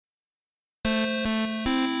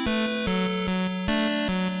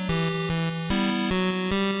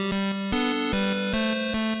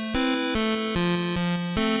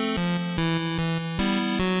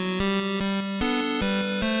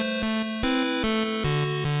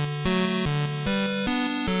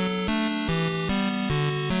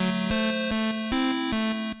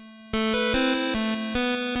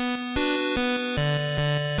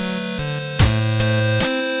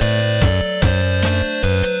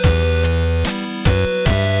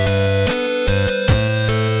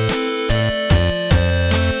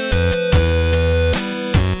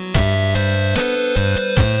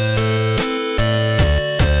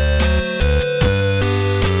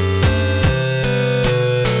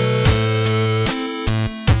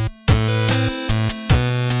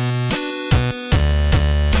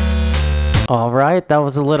right. That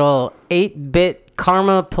was a little 8-bit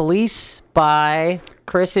Karma Police by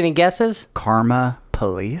Chris. Any guesses? Karma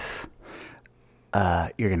Police?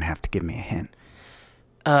 You're going to have to give me a hint.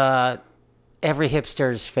 Every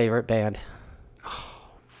hipster's favorite band. Oh,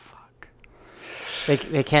 fuck.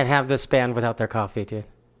 They can't have this band without their coffee, dude.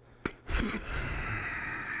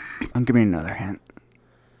 Give me another hint.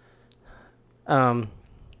 They're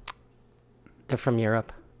from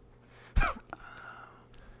Europe.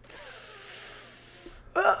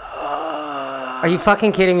 Are you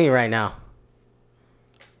fucking kidding me right now?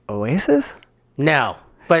 Oasis? No,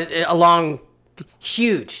 but along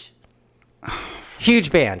huge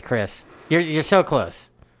band, Chris. You're so close.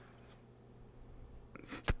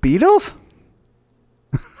 The Beatles?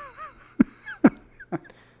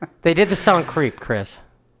 They did the song "Creep," Chris.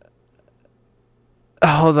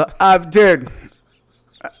 Oh, dude.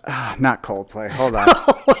 Not Coldplay. Hold on.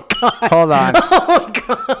 Oh my god. Hold on. Oh my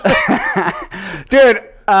god. Dude,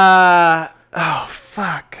 oh,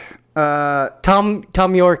 fuck.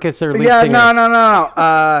 Tom York is their lead Yeah, singer.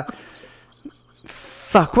 no.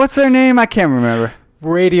 Fuck, what's their name? I can't remember.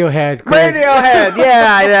 Radiohead. Chris. Radiohead.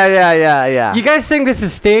 Yeah. You guys think this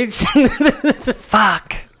is staged? This is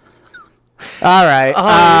Fuck. All right.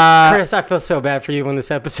 Chris, I feel so bad for you when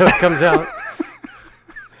this episode comes out.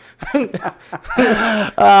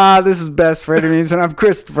 This is Best for Enemies, and I'm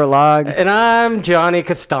Christopher Log. And I'm Johnny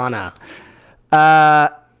Castana.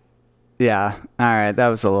 Yeah. All right. That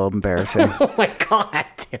was a little embarrassing. Oh my god,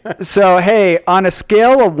 dude. So, hey, on a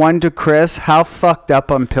scale of 1 to Chris, how fucked up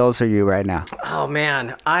on pills are you right now? Oh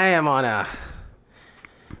man, I'm on a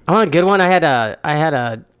good one. I had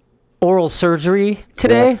a oral surgery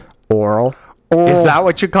today. Oral. Is that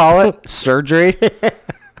what you call it? Surgery?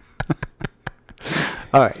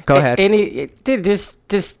 All right, go ahead. Dude,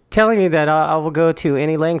 just telling you that I will go to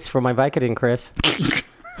any lengths for my Vicodin, Chris.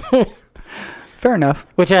 Fair enough.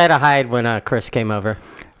 Which I had to hide when Chris came over.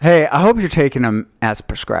 Hey, I hope you're taking them as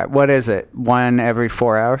prescribed. What is it? 1 every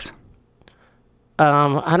 4 hours?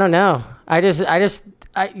 I don't know.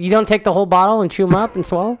 You don't take the whole bottle and chew them up and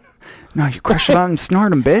swallow? No, you crush them out and snort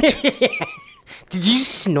them, bitch. Did you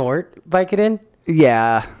snort Vicodin?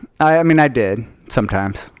 Yeah. I mean, I did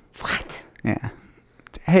sometimes. What? Yeah.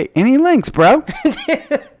 Hey, any links, bro?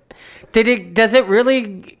 Does it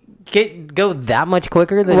really go that much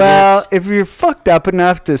quicker than Well, if you're fucked up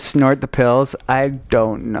enough to snort the pills, I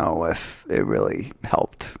don't know if it really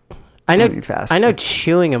helped. I know faster.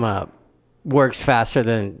 chewing them up works faster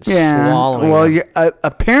than swallowing Well, them.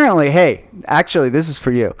 apparently, hey, actually, this is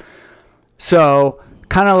for you. So,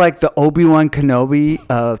 kind of like the Obi-Wan Kenobi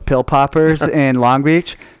of pill poppers in Long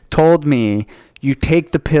Beach told me you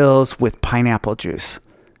take the pills with pineapple juice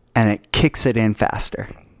and it kicks it in faster.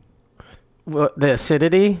 What, the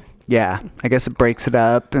acidity? Yeah, I guess it breaks it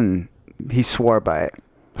up, and he swore by it.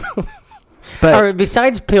 But All right,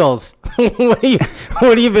 besides pills, what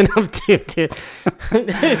have you been up to, dude? Kind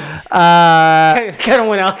of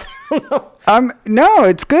went out there. No,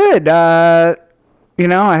 it's good. I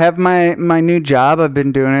have my new job. I've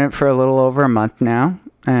been doing it for a little over a month now,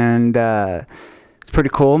 and it's pretty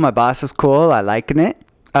cool. My boss is cool. I liking it.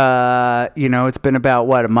 It's been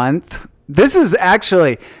about a month. This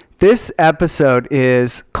episode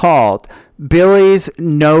is called Billy's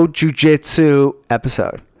No Jiu-Jitsu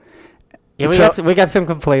episode. Yeah, we got some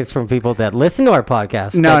complaints from people that listen to our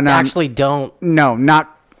podcast. Actually don't. No,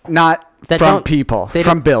 not from people.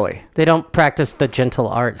 From Billy. They don't practice the gentle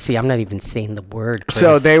art. See, I'm not even saying the word, Chris.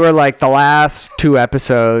 So they were like the last 2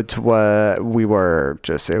 episodes. It was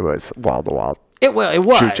wall to wall. It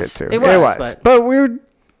was Jiu-jitsu. It was. But we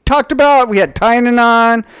had Tynan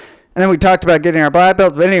on, and then we talked about getting our black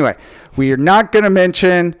belts. But anyway, we are not going to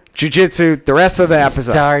mention jiu-jitsu the rest of the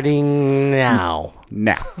episode. Starting now.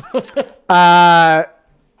 Now.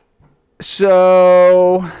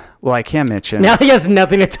 Well, I can't mention. Now he has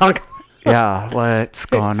nothing to talk about. Yeah, what's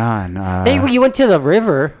going on? Hey, you went to the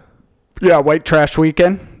river. Yeah, white trash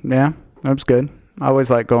weekend. Yeah, that was good. I always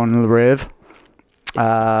like going to the Riv.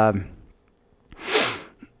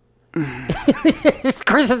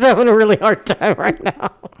 Chris is having a really hard time right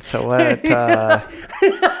now. So what's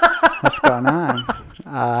going on?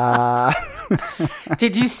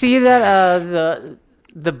 Did you see that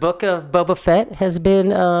the book of Boba Fett has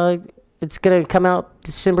been it's going to come out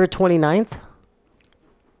December 29th?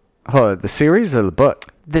 Oh, the series or the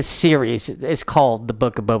book? The series is called The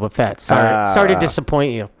Book of Boba Fett. Sorry to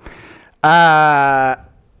disappoint you.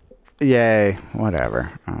 Yay,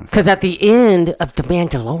 whatever. Because at the end of The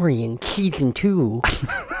Mandalorian Season 2,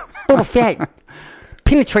 Boba Fett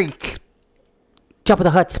penetrates Jabba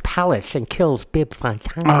the Hutt's palace and kills Bib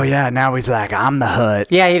Fontaine. Oh yeah, now he's like, I'm the Hutt.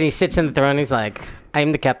 Yeah, and he sits in the throne. He's like,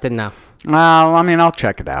 I'm the captain now. Well, I mean, I'll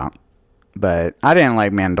check it out. But I didn't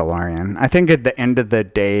like Mandalorian. I think at the end of the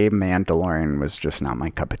day, Mandalorian was just not my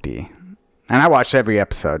cup of tea. And I watched every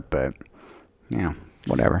episode, but,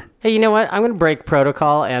 whatever. Hey, you know what? I'm going to break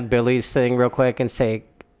protocol and Billy's thing real quick and say,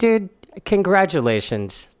 dude,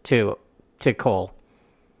 congratulations to Cole.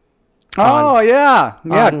 Yeah.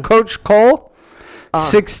 Coach Cole,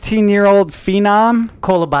 16-year-old phenom.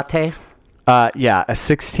 Cole Abate. A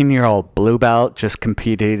 16-year-old blue belt just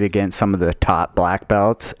competed against some of the top black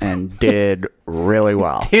belts and did really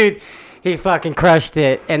well. Dude, he fucking crushed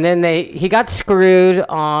it. And then he got screwed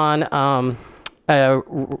on a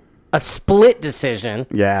split decision.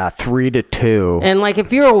 Yeah, 3-2. And like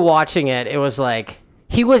if you were watching it, it was like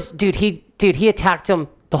he attacked him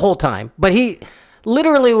the whole time. But he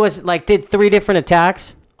literally was like did 3 different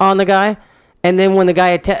attacks on the guy, and then when the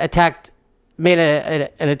guy made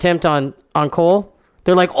an attempt on Cole,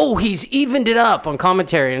 they're like, oh, he's evened it up on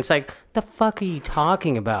commentary, and it's like, the fuck are you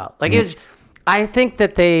talking about? Like, I think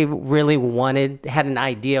that they really had an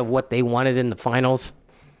idea of what they wanted in the finals,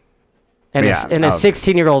 and a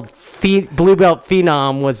 16-year-old blue belt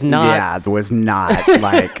phenom was not. Yeah, it was not.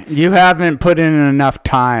 Like, you haven't put in enough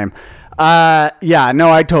time. I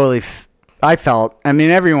felt. I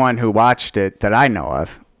mean, everyone who watched it that I know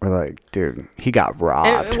of were like, dude, he got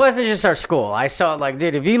robbed. It wasn't just our school. I saw it like,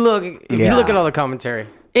 dude, if you look at all the commentary.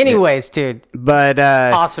 Anyways, dude. But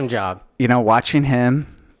awesome job. Watching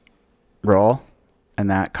him roll in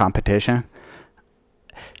that competition,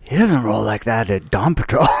 he doesn't roll like that at Dawn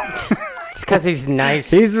Patrol. It's because he's nice.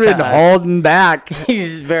 He's been holding back.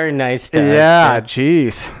 He's very nice to us. Yeah,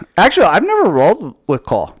 jeez. Actually, I've never rolled with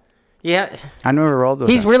Cole. Yeah. I never rolled with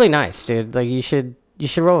him. He's really nice, dude. Like, you should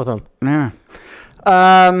roll with him. Yeah.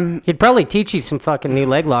 He'd probably teach you some fucking new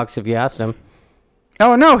leg locks if you asked him.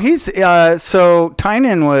 Oh no, he's so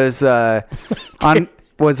Tynan was on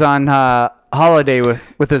holiday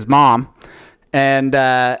with his mom, and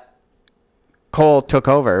Cole took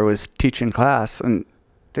over, was teaching class, and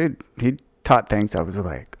dude, he taught things I was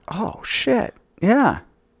like, oh shit, yeah,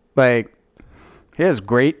 like he has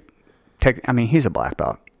great I mean, he's a black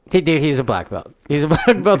belt. Dude, he's a black belt. He's a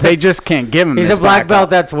black belt. They just can't give him. He's a black belt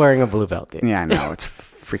that's wearing a blue belt, dude. Yeah, I know, it's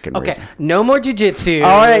freaking okay. weird. No more jiu-jitsu.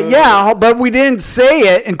 All right, yeah, but we didn't say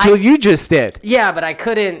it until you just did. Yeah, but I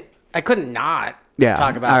couldn't not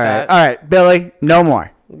talk about that. All right, Billy, no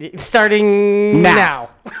more. Starting now.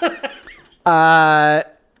 All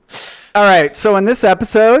right, so in this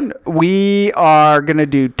episode, we are going to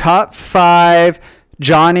do top 5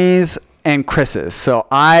 Johnnies and Chris's. So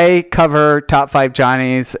I cover top 5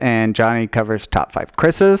 Johnnies, and Johnny covers top 5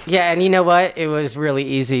 Chris's. Yeah, and you know what? It was really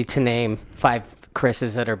easy to name 5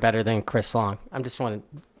 Chris's that are better than Chris Long. I just want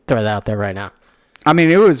to throw that out there right now. I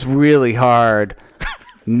mean, it was really hard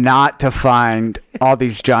not to find all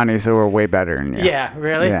these Johnnies that were way better than you. Yeah,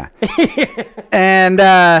 really? Yeah. And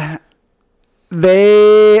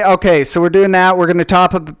so we're doing that. We're going to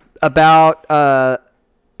talk about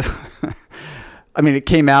I mean, it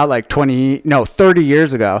came out like 30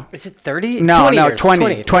 years ago. Is it 30? No,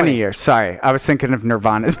 20 years. Sorry. I was thinking of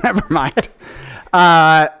Nirvana's. Never mind.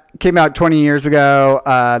 Came out 20 years ago.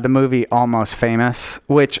 The movie Almost Famous,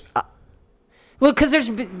 which... well, because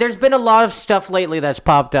there's been a lot of stuff lately that's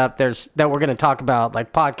popped up that we're going to talk about,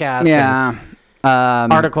 like podcasts and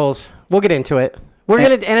articles. We'll get into it.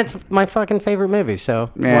 And it's my fucking favorite movie,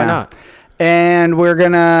 so why not? And we're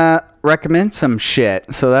going to recommend some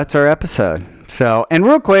shit. So that's our episode. So, and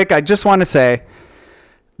real quick, I just want to say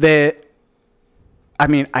that, I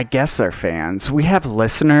mean, I guess they're fans. We have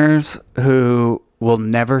listeners who will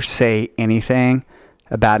never say anything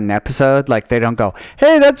about an episode. Like, they don't go,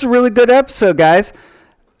 hey, that's a really good episode, guys.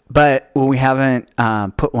 But when we haven't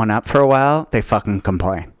put one up for a while, they fucking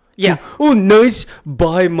complain. Yeah. Oh, nice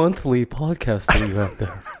bi-monthly podcast that you have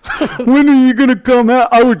there. When are you going to come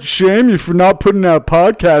out? I would shame you for not putting out a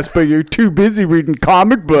podcast, but you're too busy reading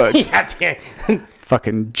comic books. Yeah,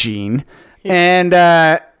 fucking Gene. And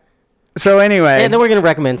so anyway. And then we're going to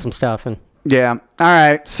recommend some stuff. Yeah. All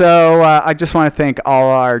right. So I just want to thank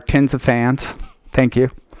all our tens of fans. Thank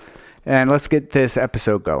you. And let's get this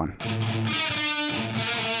episode going.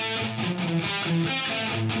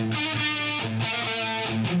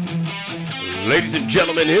 Ladies and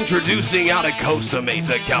gentlemen, introducing out of Costa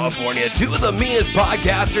Mesa, California, 2 of the meanest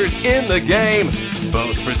podcasters in the game.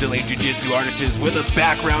 Both Brazilian Jiu-Jitsu artists with a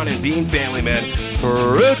background in being family men.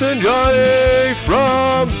 Chris and Johnny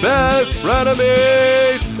from Best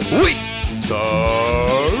Frenemies. We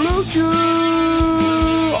salute you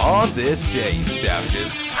on this day, you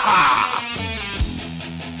savages. Ha!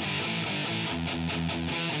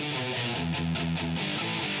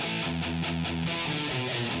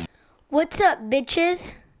 What's up,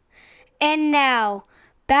 bitches? And now,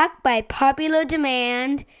 back by popular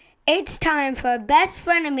demand, it's time for Best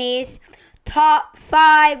Frenemies Top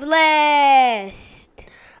 5 List.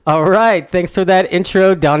 All right. Thanks for that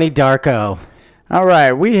intro, Donnie Darko. All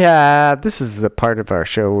right, this is the part of our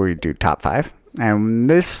show where we do top 5. And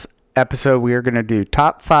this episode, we are going to do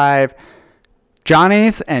top 5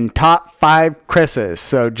 Johnnies and top 5 Chris's.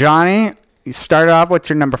 So, Johnny, you start off. What's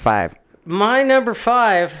your number 5? My number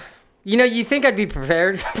 5. You know, you think I'd be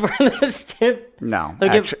prepared for this, dude? No,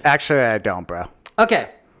 Okay. actually, I don't, bro. Okay.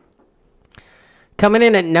 Coming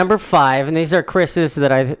in at number 5, and these are Chris's these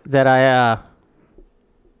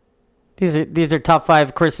are top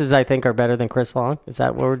 5 Chris's I think are better than Chris Long. Is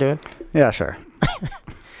that what we're doing? Yeah, sure.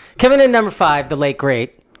 Coming in number 5, the late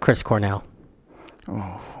great Chris Cornell.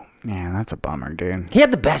 Man, that's a bummer, dude. He had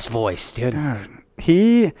the best voice, dude.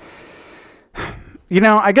 He,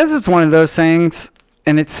 I guess it's one of those things,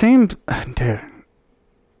 and it seemed, dude,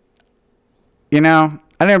 I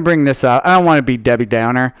didn't bring this up. I don't want to be Debbie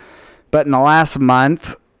Downer, but in the last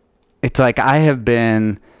month, it's like I have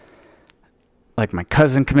been, like, my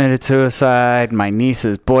cousin committed suicide, my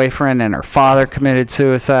niece's boyfriend and her father committed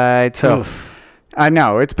suicide. So Oof. I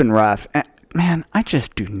know it's been rough. And, man, I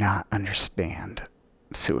just do not understand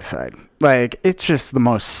suicide. Like, it's just the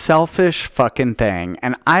most selfish fucking thing.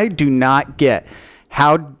 And I do not get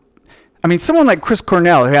how, someone like Chris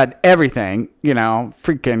Cornell who had everything,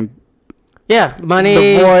 freaking Yeah,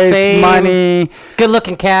 money, the voice, fame, money.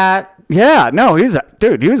 good-looking cat. Yeah, no, he was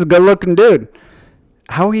a good looking dude.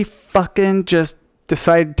 How he fucking just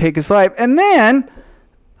decided to take his life. And then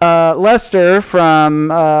Lester from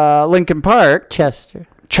Linkin Park. Chester.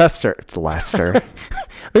 It's Lester.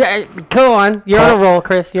 Yeah, go on. You're on a roll,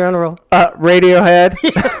 Chris. You're on a roll. Radiohead.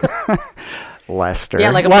 Lester.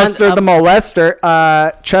 Yeah, like Lester the molester.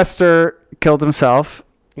 Chester killed himself.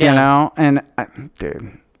 Yeah. And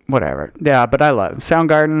dude, whatever. Yeah, but I love him.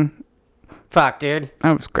 Soundgarden. Fuck, dude.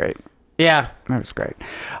 That was great. Yeah. That was great.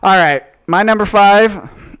 All right. My number 5,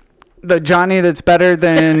 the Johnny that's better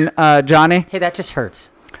than Johnny. Hey, that just hurts.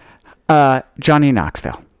 Johnny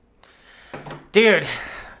Knoxville. Dude,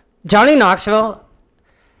 Johnny Knoxville.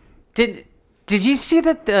 Did you see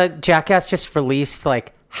that Jackass just released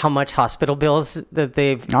like how much hospital bills that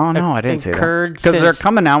they've Oh no, I didn't see that. incurred Because they're since-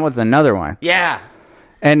 coming out with another one. Yeah.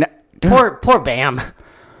 And dude, Poor Bam.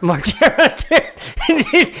 Margera,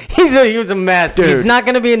 dude. He was a mess. Dude. He's not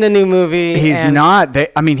going to be in the new movie. he's and not.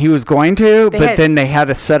 He was going to, but had- then they had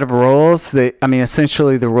a set of rules.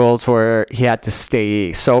 Essentially the rules were he had to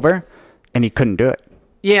stay sober, and he couldn't do it.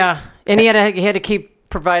 Yeah, and he had to keep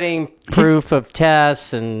providing proof of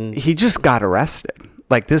tests, and He just got arrested,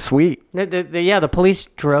 like this week. the police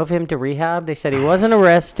drove him to rehab. They said he wasn't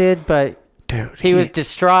arrested, but Dude, he was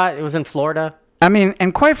distraught. It was in Florida.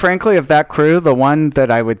 And quite frankly, of that crew, the one that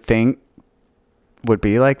I would think would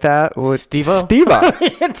be like that would Steve-O? Steve-O.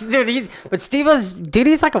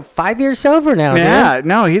 He's like 5 years sober now. Yeah, dude.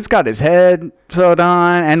 no, he's got his head sewed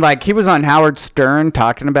on, and like he was on Howard Stern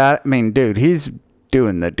talking about it. Dude, he's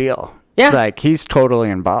doing the deal. Yeah. Like he's totally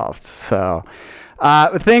involved. So,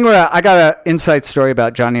 the thing where I got an inside story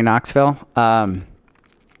about Johnny Knoxville.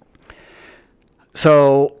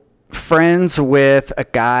 So friends with a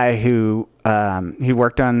guy who he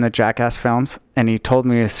worked on the Jackass films, and he told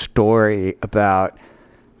me a story about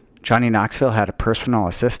Johnny Knoxville had a personal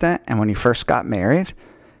assistant, and when he first got married,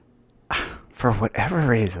 for whatever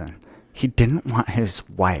reason, he didn't want his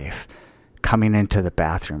wife coming into the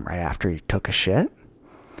bathroom right after he took a shit.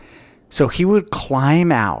 So he would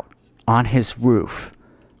climb out on his roof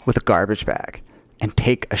with a garbage bag and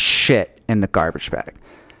take a shit in the garbage bag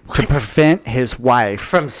to prevent his wife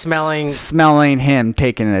From smelling. smelling him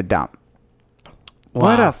taking a dump.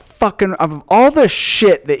 What Wow. a fucking, of all the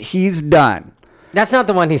shit that he's done. That's not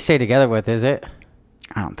the one he stayed together with, is it?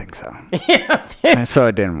 I don't think so. Yeah. And so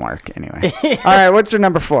it didn't work anyway. All right, what's your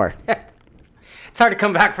number 4? It's hard to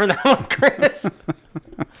come back from that one, Chris.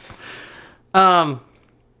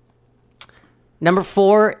 Number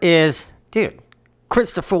 4 is, dude,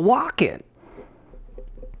 Christopher Walken.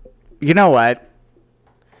 You know what?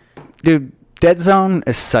 Dude, Dead Zone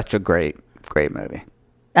is such a great movie.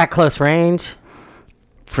 At close range.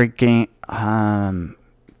 Freaking,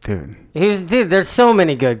 dude. There's so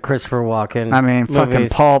many good Christopher Walken. Fucking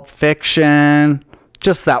movies. Pulp Fiction.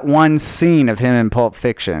 Just that one scene of him in Pulp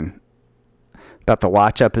Fiction. About to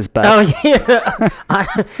watch up his butt. Oh yeah,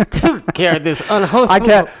 dude, God, this unholy. I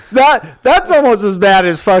can't. That's almost as bad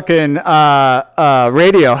as fucking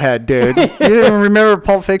Radiohead, dude. You didn't remember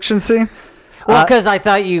Pulp Fiction scene? Well, because I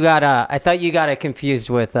thought you got it confused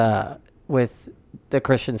with the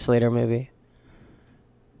Christian Slater movie.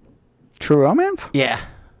 True Romance? Yeah.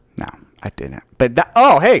 No, I didn't. But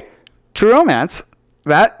hey, True Romance.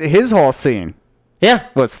 His whole scene Yeah.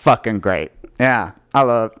 was fucking great. Yeah, I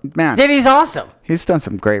love man. Dude, he's awesome. He's done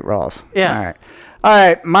some great roles. Yeah. All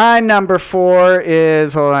right. My number 4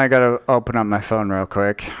 is. Hold on, I gotta open up my phone real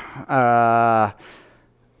quick. My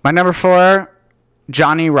number 4,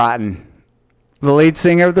 Johnny Rotten, the lead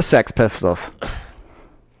singer of the Sex Pistols.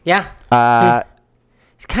 Yeah.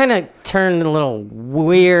 He's kind of turned a little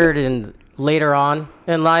weird and later on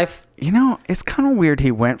in life. You know, it's kind of weird.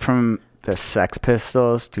 He went from the Sex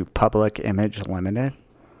Pistols to Public Image Limited.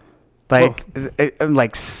 Like,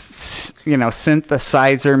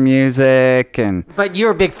 synthesizer music and. But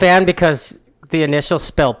you're a big fan because the initials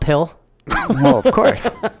spell pill. Well, of course.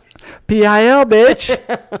 PIL,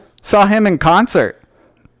 bitch. Saw him in concert.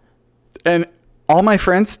 And all my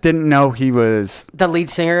friends didn't know he was The lead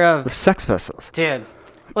singer of. Sex Pistols. Dude.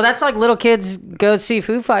 Well, that's like little kids go see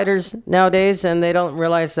Foo Fighters nowadays and they don't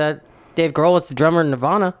realize that Dave Grohl was the drummer in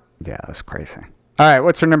Nirvana. Yeah, that's crazy. All right,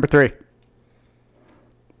 what's your number 3?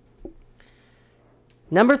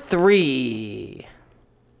 Number 3.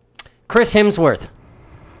 Chris Hemsworth.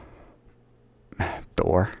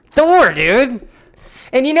 Thor. Thor, dude.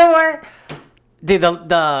 And you know what? Dude,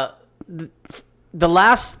 the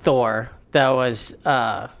last Thor that was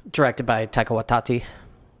directed by Taika Waititi.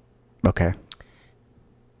 Okay.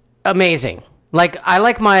 Amazing. Like, I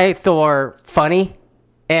like my Thor funny.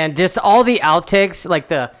 And just all the outtakes, like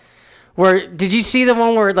did you see the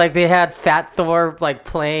one where like they had Fat Thor like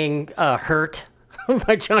playing Hurt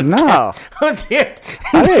by John No. Kemp? Oh, dude.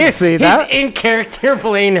 I didn't see that. He's in character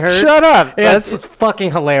playing Hurt. Shut up. Yeah, That's it's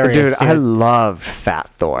fucking hilarious. dude, I loved Fat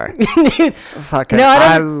Thor. Dude, Fucking No,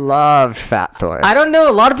 I loved Fat Thor. I don't know.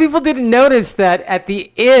 A lot of people didn't notice that at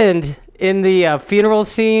the end in the funeral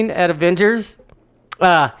scene at Avengers,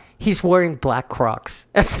 he's wearing black Crocs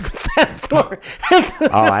as the Fat Thor. Oh,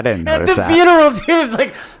 I didn't At notice the that. funeral, dude, it's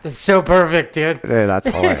like, that's so perfect, dude. Dude, that's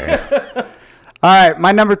hilarious. All right,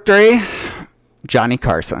 my number 3, Johnny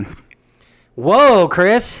Carson. Whoa,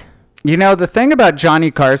 Chris. You know, the thing about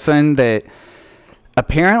Johnny Carson that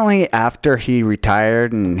apparently after he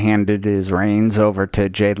retired and handed his reins over to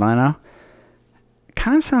Jay Leno, it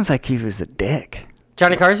kind of sounds like he was a dick.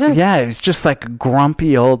 Johnny Carson? Yeah, he was just like a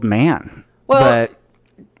grumpy old man. Well, but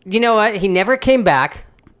you know what? He never came back.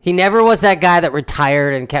 He never was that guy that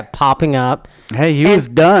retired and kept popping up. hey, he was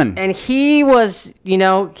done. And he was,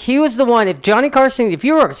 he was the one. If Johnny Carson, if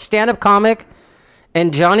you were a stand-up comic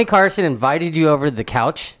and Johnny Carson invited you over to the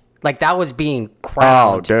couch, like that was being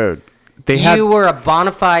crowned. Oh, dude. You were a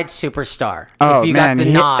bona fide superstar. Oh, if you man. got the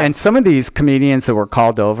nod. And some of these comedians that were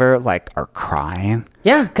called over, like, are crying.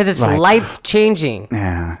 Yeah, because it's Like- life-changing.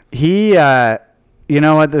 Yeah. He, you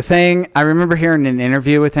know what, the thing, I remember hearing an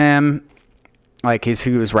interview with him, like,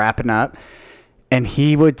 he was wrapping up, and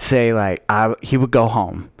he would say, like, he would go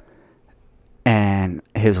home, and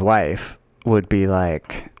his wife would be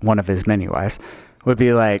like, one of his many wives, would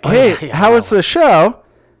be like, hey, yeah, how was the show?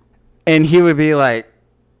 And he would be like,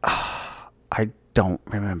 I don't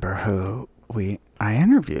remember who I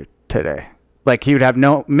interviewed today. Like, he would have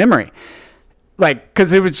no memory. Like,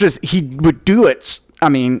 because it was just, he would do it, I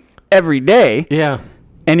mean, every day. Yeah.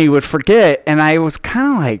 And he would forget. And I was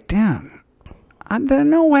kind of like, damn, there's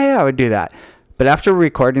no way I would do that. But after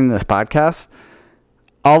recording this podcast,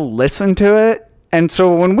 I'll listen to it. And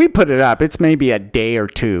so when we put it up, it's maybe a day or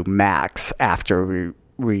two max after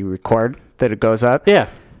we record that it goes up. Yeah.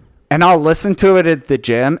 And I'll listen to it at the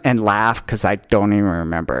gym and laugh because I don't even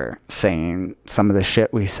remember saying some of the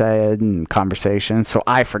shit we said in conversation. So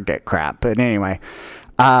I forget crap. But anyway,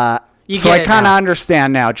 so I kind of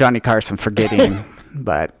understand now Johnny Carson forgetting.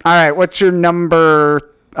 But all right, what's your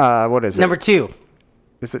number? What is it? Number 2.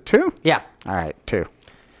 Is it 2? Yeah. All right, 2.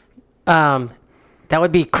 That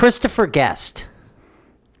would be Christopher Guest.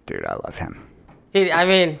 Dude, I love him. I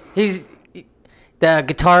mean, he's the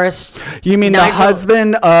guitarist. You mean the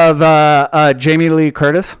husband of Jamie Lee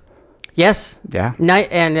Curtis? Yes. Yeah.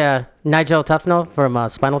 Nigel Tufnell from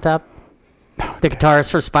Spinal Tap. The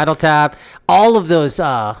guitarist for Spinal Tap. All of those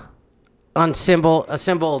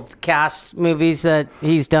assembled cast movies that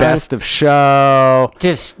he's done. Best of Show.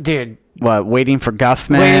 Just, dude. What, Waiting for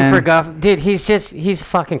Guffman? Waiting for Guff. Dude, he's a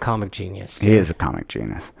fucking comic genius. Dude. He is a comic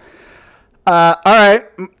genius. All right.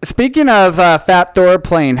 Speaking of Fat Thor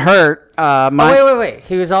playing Hurt, wait.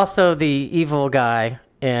 He was also the evil guy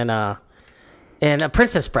in A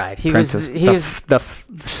Princess Bride. He was the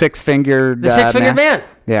six-fingered six-fingered man.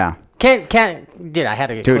 Yeah. Dude, I had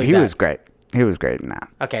to. Dude, he was great. He was great in that.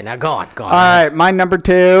 Okay, now go on. All right, my number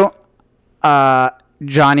 2,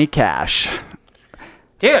 Johnny Cash.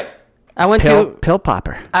 Dude, I went Pill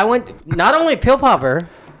Popper. I went not only Pill Popper.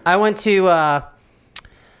 I went to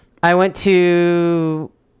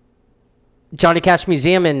Johnny Cash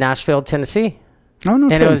Museum in Nashville, Tennessee, Oh no!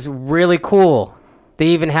 and kidding. it was really cool. They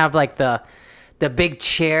even have like the big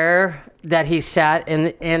chair that he sat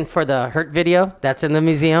in for the Hurt video. That's in the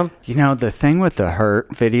museum. You know, the thing with the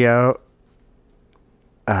Hurt video,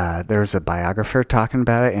 there was a biographer talking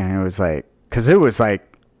about it, and it was like, because it was like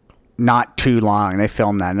not too long. They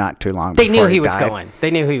filmed that not too long. They knew before he was died. going.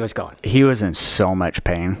 They knew he was going. He was in so much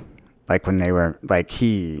pain, like when they were like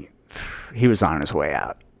he was on his way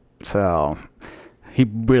out. So he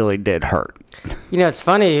really did hurt. You know, it's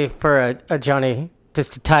funny for a Johnny,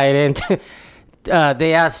 just to tie it into.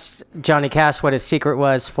 They asked Johnny Cash what his secret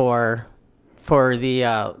was for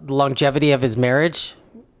the longevity of his marriage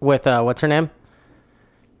with what's her name,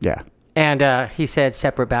 Yeah. and he said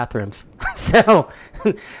separate bathrooms. So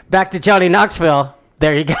back to Johnny Knoxville.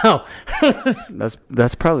 There you go.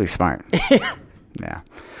 That's probably smart. Yeah.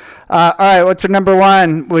 All right. What's your number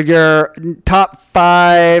one with your top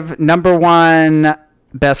 5? Number 1,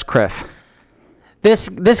 best Chris.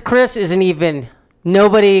 This Chris isn't even.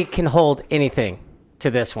 Nobody can hold anything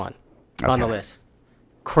to this one on the Okay. list.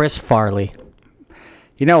 Chris Farley.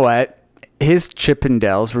 You know what? His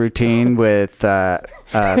Chippendales routine with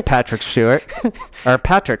Patrick Stewart.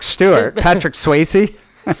 Patrick Swayze.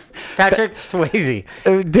 Patrick Swayze.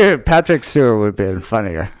 Dude, Patrick Stewart would have been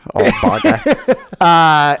funnier. Old bald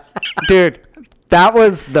guy. Dude, that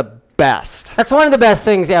was the best. That's one of the best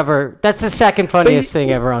things ever. That's the second funniest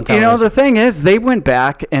thing ever on television. You know, the thing is, they went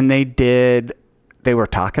back and they were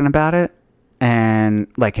talking about it, and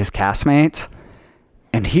like his castmates,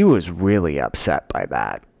 and he was really upset by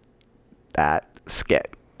that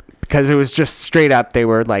skit, because it was just straight up, they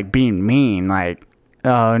were like being mean, like,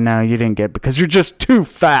 oh no, you didn't get, because you're just too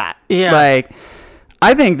fat. Yeah. Like,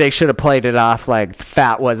 I think they should have played it off like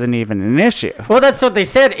fat wasn't even an issue. Well, that's what they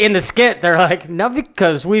said in the skit. They're like, not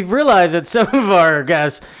because we've realized that some of our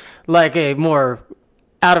guests like a more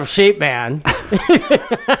out of shape man.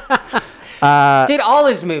 Did all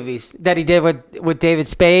his movies that he did with David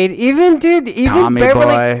Spade, even Tommy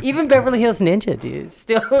Boy. even Beverly Hills Ninja, dude.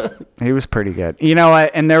 Still, He was pretty good. You know what?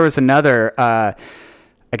 And there was another, I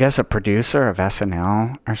guess a producer of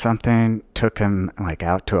SNL or something took him like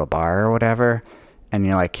out to a bar or whatever. And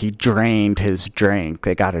he drained his drink.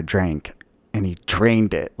 They got a drink and he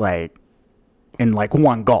drained it like in like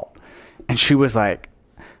one gulp. And she was like,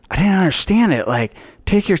 I didn't understand it. Like,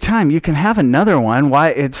 take your time. You can have another one. Why?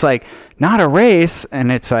 It's like not a race.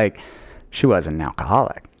 And it's like, she wasn't an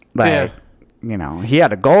alcoholic. Like, he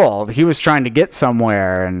had a goal. He was trying to get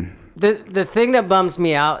somewhere. And the thing that bums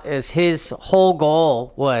me out is his whole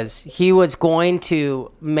goal was he was going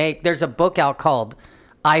to make. There's a book out called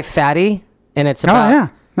I Fatty, and it's about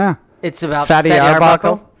it's about Fatty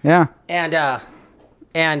Arbuckle. Yeah.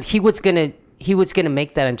 And he was gonna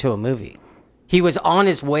make that into a movie. He was on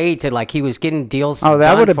his way to he was getting deals. Oh,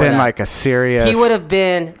 that done would have for been that. like a serious. He would have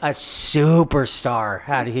been a superstar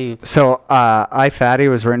had he. So, I Fatty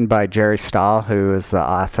was written by Jerry Stahl, who is the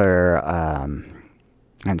author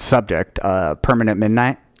and subject Permanent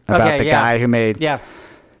Midnight, about the guy who made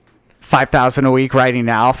 $5,000 a week writing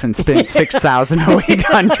Alf and spent $6,000 a week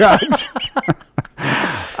on drugs.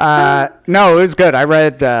 No, it was good. I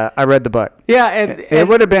read the book. Yeah, and It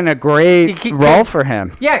would have been a great role for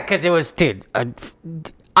him. Yeah, because it was, dude.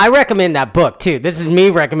 I recommend that book too. This is me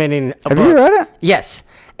recommending a book. Have you read it? Yes,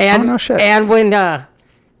 and Oh, no shit. And when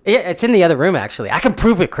it's in the other room actually. I can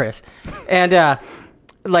prove it, Chris. And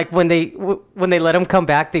when they let him come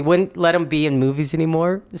back, they wouldn't let him be in movies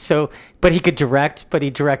anymore. So, but he could direct. But he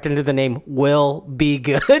directed under the name Will Be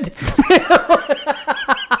Good.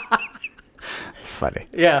 Funny.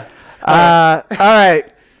 Yeah. All right.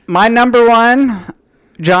 My number 1,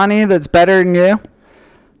 Johnny, that's better than you,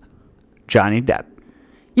 Johnny Depp.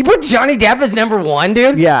 You put Johnny Depp as number 1,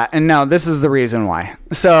 dude? Yeah, and no, this is the reason why.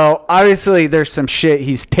 So, obviously, there's some shit.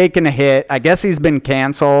 He's taken a hit. I guess he's been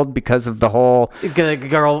canceled because of the whole The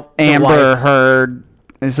girl. the Amber wife. Heard.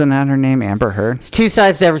 Isn't that her name? Amber Heard? It's two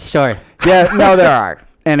sides to every story. Yeah, no, there are.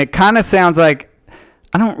 And it kind of sounds like,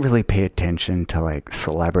 I don't really pay attention to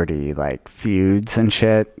celebrity feuds and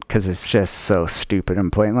shit because it's just so stupid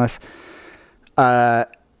and pointless.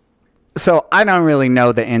 So I don't really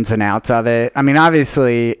know the ins and outs of it. I mean,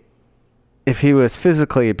 obviously, if he was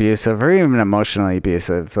physically abusive or even emotionally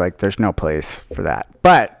abusive, there's no place for that.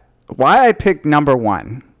 But why I picked number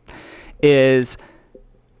 1 is,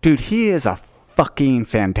 dude, he is a fucking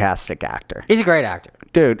fantastic actor. He's a great actor.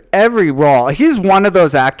 Dude, every role. He's one of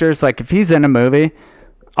those actors, if he's in a movie,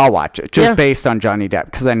 I'll watch it just Yeah. based on Johnny Depp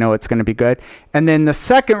because I know it's going to be good. And then the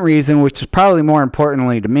second reason, which is probably more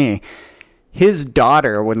importantly to me, his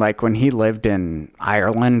daughter, when he lived in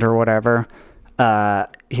Ireland or whatever,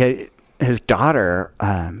 his daughter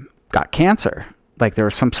got cancer. Like there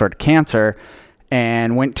was some sort of cancer,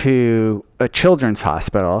 and went to a children's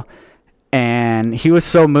hospital. And he was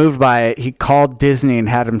so moved by it, he called Disney and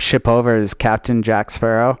had him ship over as Captain Jack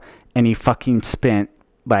Sparrow. And he fucking spent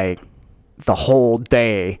like the whole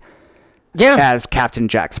day as Captain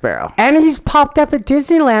Jack Sparrow. And he's popped up at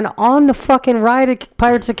Disneyland on the fucking ride at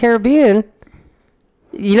Pirates of the Caribbean.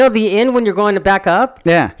 You know the inn when you're going to back up?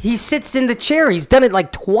 Yeah. He sits in the chair. He's done it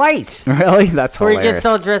like twice. Really? That's Where hilarious. he gets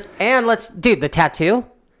all dressed. And dude, the tattoo.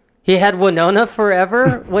 He had Winona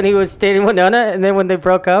forever when he was dating Winona. And then when they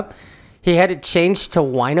broke up, he had it changed to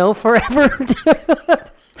Wino forever.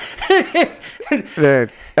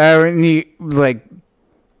 Dude, he, like,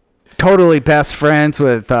 totally best friends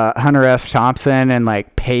with Hunter S. Thompson and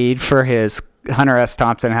like paid for Hunter S.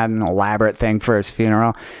 Thompson had an elaborate thing for his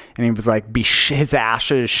funeral, and he was like his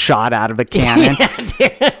ashes shot out of a cannon.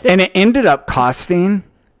 And it ended up costing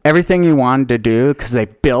everything he wanted to do because they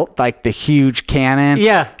built like the huge cannon.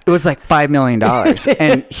 Yeah. It was like $5 million.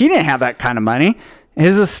 And he didn't have that kind of money.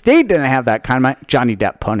 His estate didn't have that kind of money. Johnny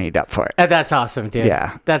Depp ponied up for it. That's awesome, dude.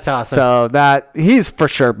 Yeah. That's awesome. So he's for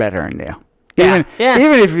sure better than you. Yeah,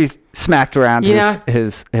 Even if he's smacked around You know,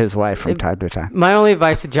 his wife from time to time. My only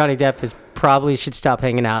advice to Johnny Depp is probably should stop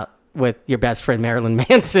hanging out with your best friend Marilyn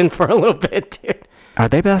Manson for a little bit, dude. Are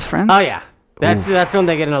they best friends? Oh yeah, that's when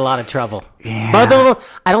they get in a lot of trouble. Yeah. Both of them,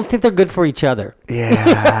 I don't think they're good for each other.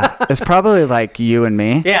 Yeah. It's probably like you and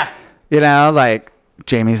me. Yeah. You know, like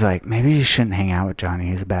Jamie's like, maybe you shouldn't hang out with Johnny.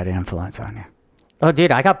 He's a bad influence on you. Oh,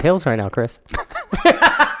 dude, I got pills right now, Chris.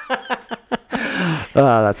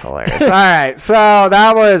 Oh, that's hilarious. All right. So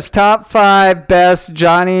that was top 5 best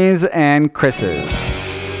Johnnies and Chris's.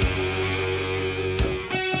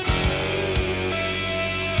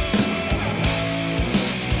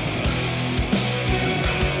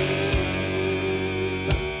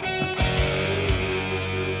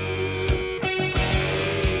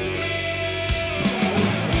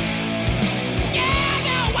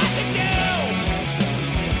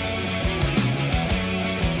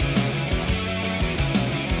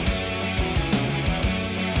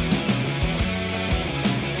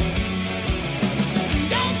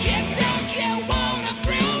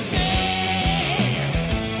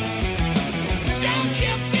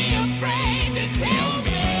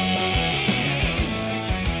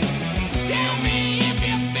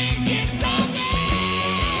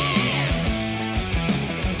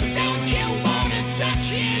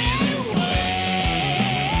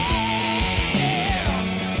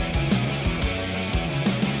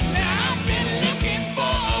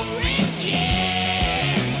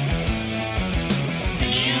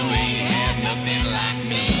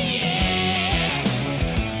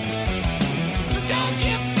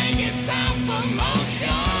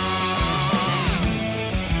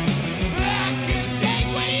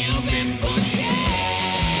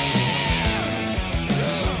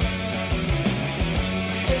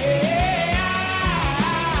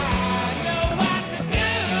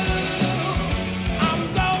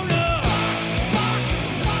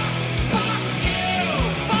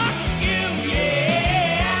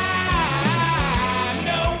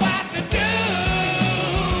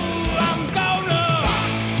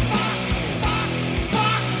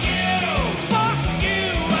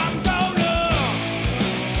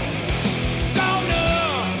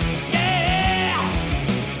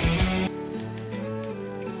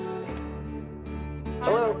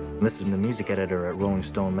 This is the music editor at Rolling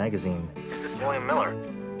Stone magazine. This is William Miller.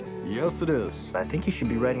 Yes, it is. I think you should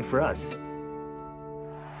be writing for us.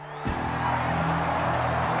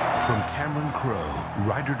 From Cameron Crowe,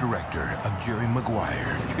 writer-director of Jerry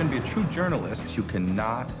Maguire. If you're going to be a true journalist, you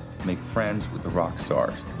cannot make friends with the rock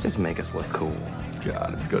stars. Just make us look cool.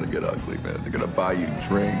 God, it's gonna get ugly, man. They're gonna buy you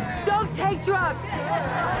drinks. Don't take drugs!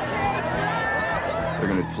 They're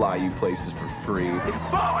gonna fly you places for free. It's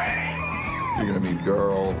Bowie! You're gonna meet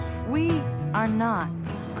girls. We are not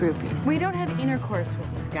groupies. We don't have intercourse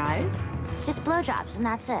with these guys. Just blowjobs, and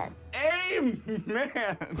that's it.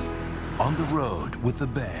 Amen! On the road with the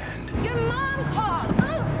band. Your mom called!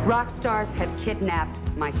 Rock stars have kidnapped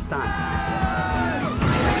my son.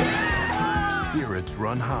 Spirits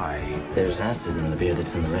run high. There's acid in the beer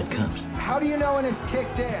that's in the red cups. How do you know when it's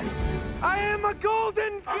kicked in? I am a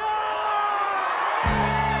golden god!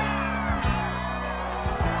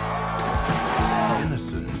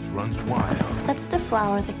 Innocence runs wild. Let's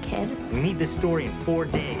deflower the kid. We need this story in 4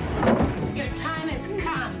 days. Your time has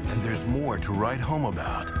come. And there's more hard to write home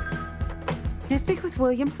about. Can I speak with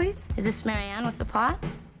William, please? Is this Marianne with the pot?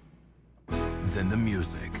 Than the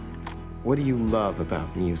music. What do you love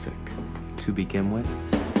about music to begin with?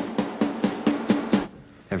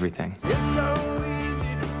 Everything.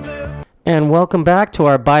 And welcome back to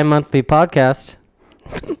our bi-monthly podcast.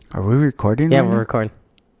 Are we recording? Yeah, right we're now? recording.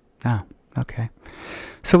 Oh, okay.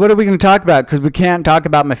 So what are we going to talk about? Because we can't talk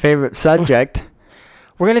about my favorite subject.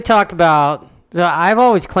 We're going to talk about... I've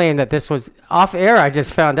always claimed that this was... Off air, I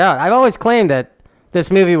just found out. I've always claimed that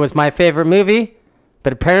this movie was my favorite movie.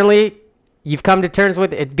 But apparently, you've come to terms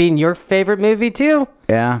with it being your favorite movie, too?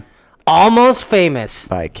 Yeah. Almost Famous.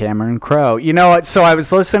 By Cameron Crowe. You know what? So I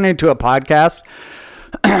was listening to a podcast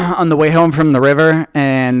on the way home from the river,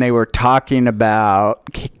 and they were talking about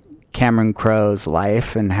Cameron Crowe's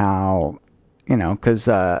life and how, you know, because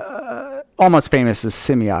Almost Famous is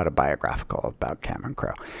semi-autobiographical about Cameron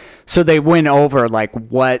Crowe. So they went over, like,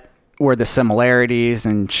 what were the similarities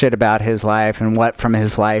and shit about his life and what from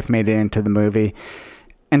his life made it into the movie.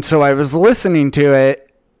 And so I was listening to it,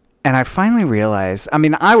 and I finally realized, I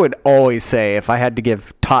mean, I would always say if I had to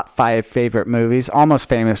give top 5 favorite movies, Almost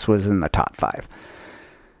Famous was in the top 5.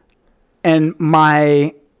 And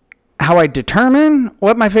how I determine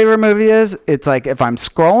what my favorite movie is, it's like if I'm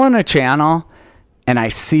scrolling a channel and I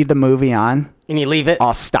see the movie on, and you leave it,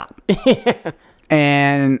 I'll stop.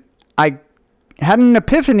 And I had an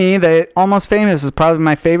epiphany that Almost Famous is probably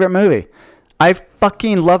my favorite movie. I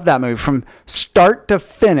fucking love that movie from start to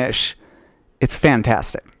finish. It's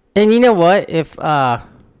fantastic. And you know what? If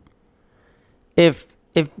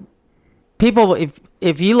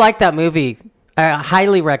you like that movie, I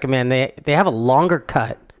highly recommend they have a longer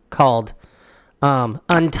cut called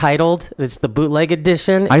Untitled. It's the bootleg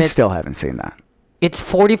edition. I still haven't seen that. It's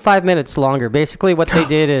 45 minutes longer. Basically, what they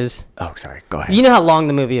did is... Oh, sorry. Go ahead. You know how long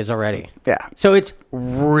the movie is already. Yeah. So it's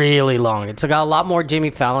really long. It's got a lot more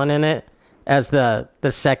Jimmy Fallon in it as the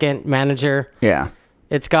second manager. Yeah.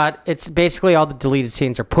 It's basically all the deleted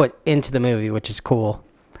scenes are put into the movie, which is cool.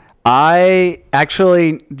 There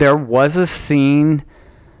was a scene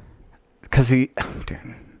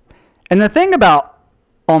and the thing about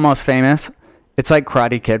Almost Famous, it's like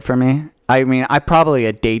Karate Kid for me. I mean,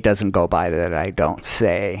 a day doesn't go by that I don't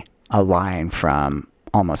say a line from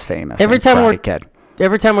Almost Famous. Every time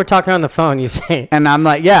Karate we're talking on the phone, you say, and I'm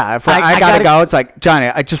like, yeah, if I gotta go, it's like, Johnny,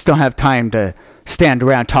 I just don't have time to stand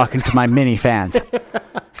around talking to my mini fans.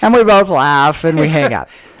 And we both laugh and we hang out.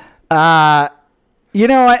 You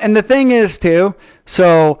know what? And the thing is, too,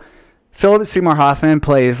 so Philip Seymour Hoffman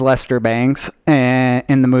plays Lester Bangs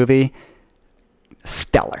in the movie.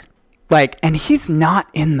 Stellar. And he's not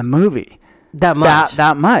in the movie that much.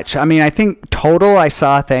 That much. I mean, I think total, I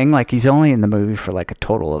saw a thing, he's only in the movie for a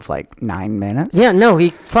total of 9 minutes. Yeah, no, he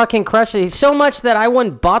fucking crushed it. He's so much that I went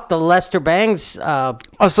and bought the Lester Bangs so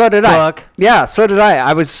did book. I. Yeah, so did I.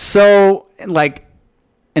 I was so,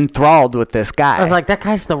 enthralled with this guy. I was like, that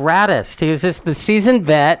guy's the raddest. He was just the seasoned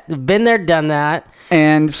vet, been there, done that.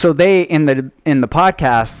 And so they, in the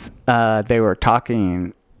podcast, they were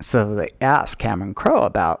talking, so they asked Cameron Crowe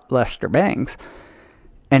about Lester Bangs.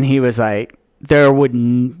 And he was like, there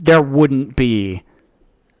wouldn't be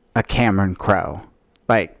a Cameron Crowe,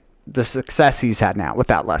 the success he's had now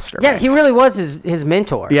without Lester. Yeah, Bangs. he really was his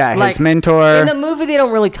mentor. Yeah, his mentor. In the movie, they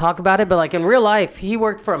don't really talk about it, but in real life, he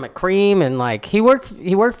worked for him at Cream, and he worked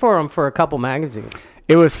for him for a couple magazines.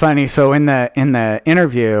 It was funny. So in the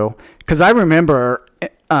interview, because I remember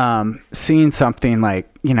seeing something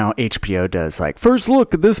HBO does, first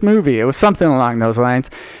look at this movie. It was something along those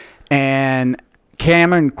lines, and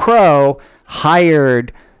Cameron Crowe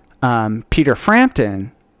hired Peter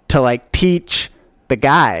Frampton to teach the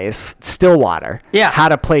guys Stillwater how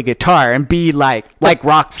to play guitar and be like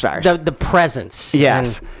rock stars. The presence.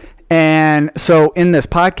 Yes. And so in this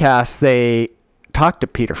podcast, they talked to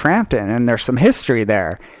Peter Frampton, and there's some history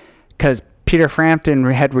there because Peter Frampton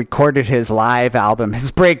had recorded his live album,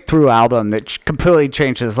 his breakthrough album that completely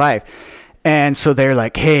changed his life. And so they're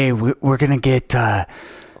like, hey, we're going to get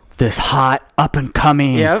this hot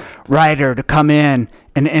up-and-coming writer to come in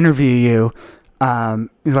and interview you.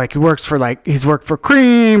 He's worked for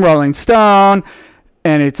Cream, Rolling Stone,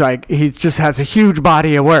 and it's he just has a huge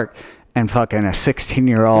body of work. And fucking a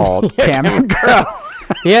 16-year-old Cameron Crowe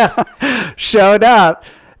showed up,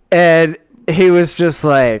 and he was just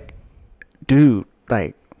like, dude,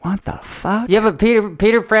 what the fuck? Yeah, but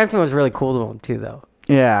Peter Frampton was really cool to him too, though.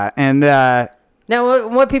 Yeah, and now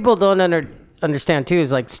what people don't understand too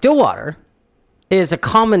is Stillwater is a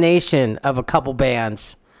combination of a couple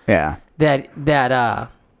bands. Yeah. That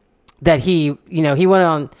he went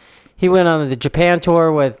on the Japan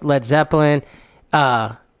tour with Led Zeppelin.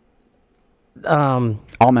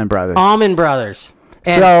 Allman Brothers. Allman Brothers.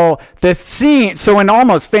 And So the scene, so in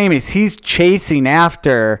Almost Famous, he's chasing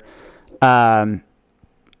after, like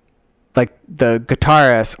the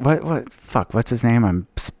guitarist. What's his name?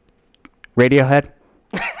 Radiohead.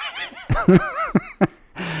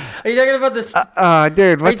 Are you talking about this?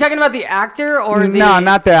 Dude. Are you talking about the actor or the? No,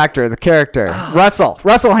 not the actor. The character. Russell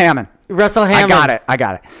Hammond. Russell Hammond. I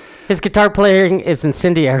got it. His guitar playing is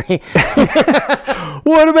incendiary.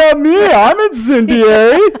 What about me? I'm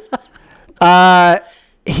incendiary.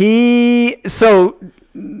 So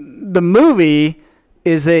the movie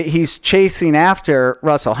is that he's chasing after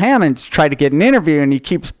Russell Hammond to try to get an interview, and he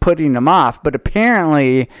keeps putting him off. But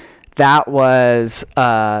apparently, that was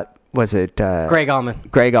Greg Allman.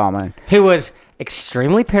 Greg Allman, Who was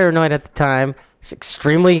extremely paranoid at the time. Was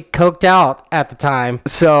extremely coked out at the time.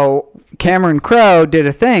 So Cameron Crowe did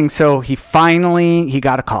a thing. So he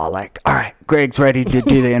got a call like, all right, Greg's ready to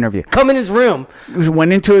do the interview. Come in his room.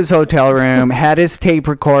 Went into his hotel room, had his tape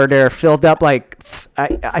recorder, filled up like,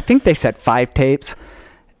 I think they said 5 tapes.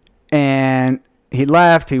 And he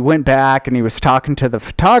left, he went back, and he was talking to the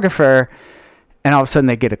photographer. And all of a sudden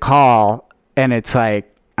they get a call, and it's like,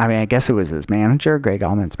 I guess it was his manager, Greg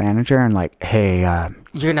Allman's manager, and like, hey,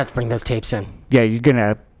 you're going to have to bring those tapes in. Yeah, you're going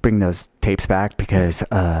to bring those tapes back because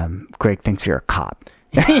Greg thinks you're a cop.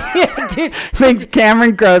 Yeah, dude. Thinks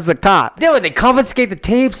Cameron Crowe's a cop. No, they confiscate the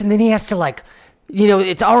tapes, and then he has to like,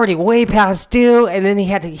 it's already way past due, and then he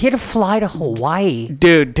had to fly to Hawaii.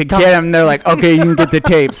 Dude, to get him, they're like, okay, you can get the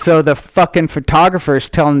tapes. So the fucking photographer's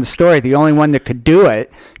telling the story, the only one that could do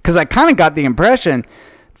it, because I kind of got the impression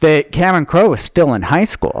that Cameron Crowe was still in high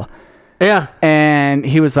school. Yeah. And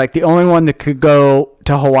he was like, the only one that could go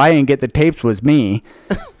to Hawaii and get the tapes was me.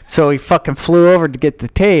 So he fucking flew over to get the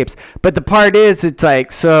tapes. But the part is, it's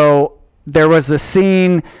like, so there was a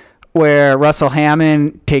scene where Russell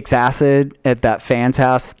Hammond takes acid at that fan's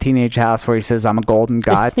house, teenage house, where he says, I'm a golden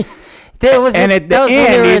god. And at the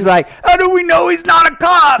end, he's like, how do we know he's not a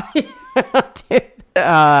cop? Dude.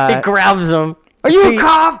 He grabs him. Are you a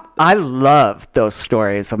cop? I love those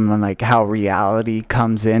stories. Like how reality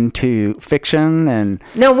comes into fiction. And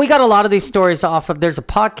no, we got a lot of these stories off of, there's a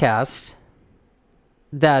podcast,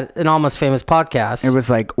 an Almost Famous podcast. It was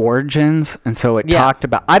like Origins. And so it talked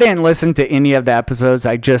about, I didn't listen to any of the episodes.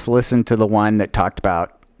 I just listened to the one that talked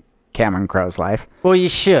about Cameron Crowe's life. Well, you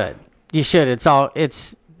should. It's like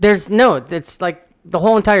the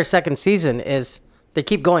whole entire second season is, they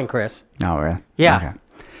keep going, Chris. Oh, really? Yeah.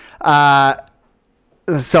 Okay.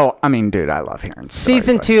 So, dude, I love hearing stories.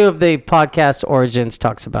 Season 2 of the podcast Origins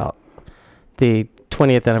talks about the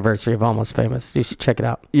 20th anniversary of Almost Famous. You should check it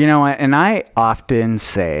out. You know what? And I often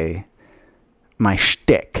say my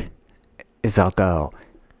shtick is I'll go,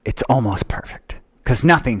 it's almost perfect. Because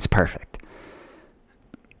nothing's perfect.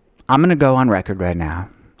 I'm going to go on record right now.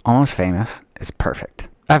 Almost Famous is perfect.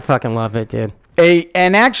 I fucking love it, dude.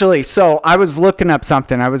 And actually, so I was looking up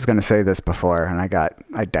something. I was going to say this before, and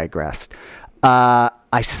I digressed.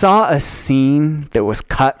 I saw a scene that was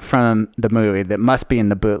cut from the movie that must be in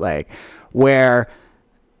the bootleg, where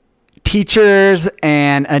teachers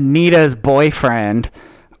and Anita's boyfriend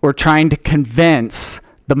were trying to convince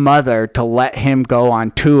the mother to let him go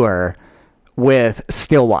on tour with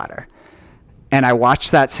Stillwater. And I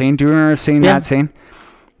watched that scene. Do you remember seeing that scene?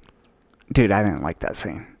 Dude, I didn't like that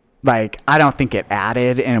scene. Like, I don't think it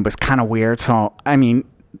added, and it was kind of weird. So, I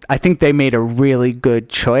think they made a really good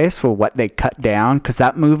choice for what they cut down, because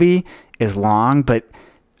that movie is long, but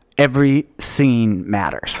every scene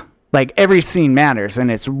matters. Like, every scene matters,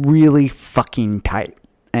 and it's really fucking tight.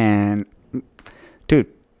 And, dude,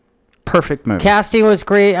 perfect movie. Casting was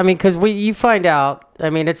great. Because you find out,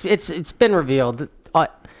 it's been revealed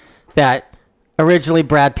that originally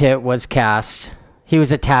Brad Pitt was cast. He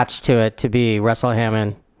was attached to it to be Russell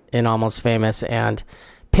Hammond in Almost Famous, and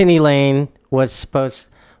Penny Lane was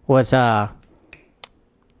Hottie.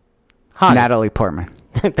 Natalie Portman.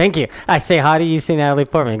 Thank you. I say Hottie, you say Natalie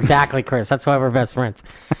Portman. Exactly, Chris. That's why we're best friends.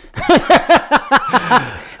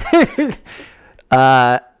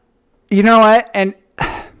 You know what? And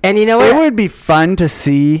you know what? It would be fun to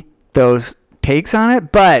see those takes on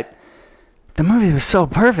it, but the movie was so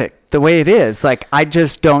perfect the way it is. Like, I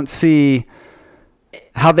just don't see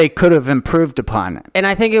how they could have improved upon it. And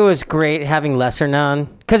I think it was great having lesser known,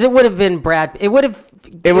 because it would have been it would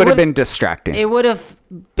have been distracting. It would have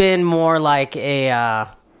been more like a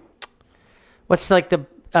what's like the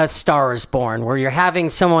Star is Born, where you're having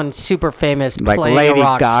someone super famous like playing Lady a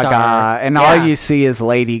rock Gaga, star. and all you see is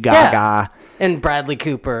Lady Gaga and Bradley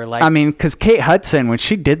Cooper. Like, because Kate Hudson, when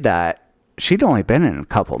she did that, she'd only been in a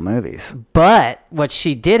couple movies. But what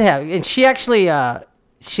she did have, and she actually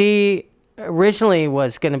originally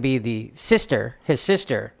was going to be his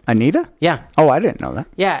sister. Anita? Yeah. Oh, I didn't know that.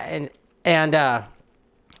 Yeah,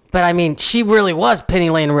 but I mean, she really was Penny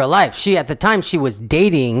Lane in real life. At the time, she was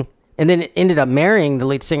dating and then ended up marrying the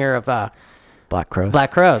lead singer of Black Crowes.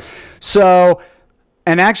 Black Crowes. So,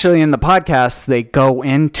 and actually in the podcast, they go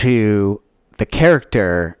into the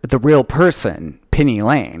character, the real person, Penny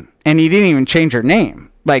Lane. And he didn't even change her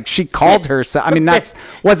name. Like, she called herself, I mean, that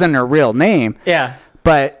wasn't her real name. Yeah.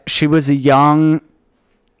 But she was a young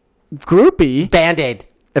groupie. Band-Aid.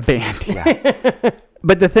 A band, yeah.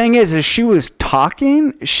 But the thing is she was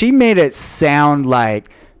talking, she made it sound like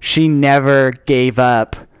she never gave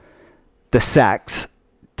up the sex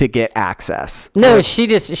to get access. No, she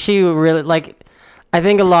really, like, I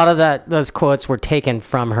think a lot of those quotes were taken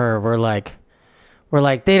from her. We're like,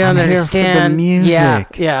 they don't understand. Here for the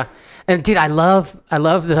music. Yeah. And dude, I love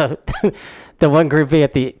the the one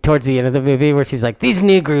groupie towards the end of the movie where she's like, these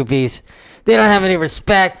new groupies, they don't have any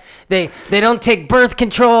respect. They don't take birth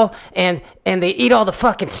control and they eat all the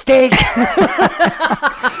fucking steak.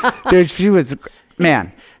 Dude, she was,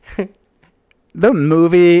 man, the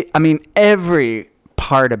movie, I mean, every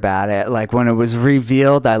part about it, like when it was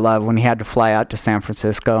revealed, I love when he had to fly out to San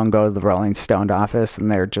Francisco and go to the Rolling Stone office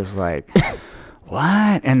and they're just like,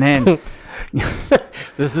 what? And then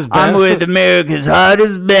this is I'm with America's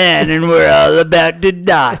hottest band and we're all about to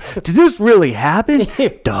die. Did this really happen?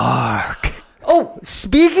 Dark. Oh,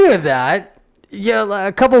 speaking of that, yeah,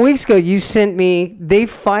 a couple weeks ago you sent me.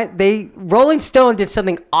 Rolling Stone did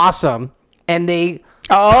something awesome, and they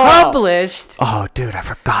published. Oh, dude, I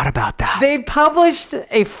forgot about that. They published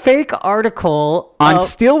a fake article on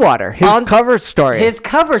Stillwater. His cover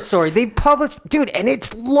story. They published, dude, and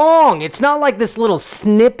it's long. It's not like this little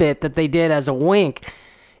snippet that they did as a wink.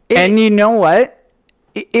 And you know what?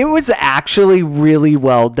 It was actually really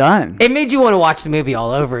well done. It made you want to watch the movie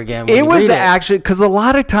all over again. It was actually, because a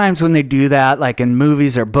lot of times when they do that, like in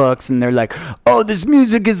movies or books, and they're like, oh, this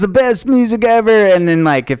music is the best music ever. And then,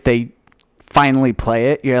 like, if they finally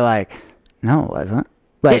play it, you're like, no, it wasn't.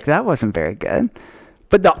 Like, that wasn't very good.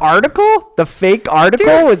 But the fake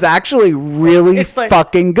article was actually really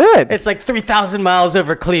fucking good. It's like 3,000 miles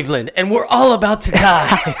over Cleveland, and we're all about to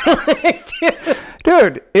die.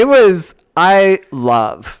 Dude, I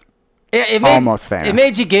love Almost Famous. It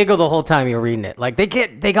made you giggle the whole time you were reading it. Like,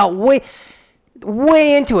 they got way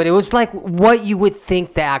into it. It was like what you would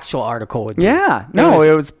think the actual article would be. Yeah. No,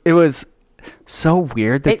 it was so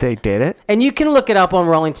weird that they did it. And you can look it up on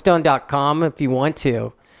rollingstone.com if you want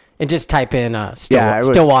to, and just type in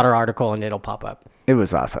Stillwater article and it'll pop up. It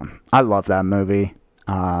was awesome. I love that movie.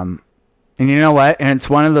 And you know what? And it's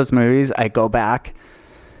one of those movies I go back,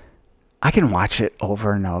 I can watch it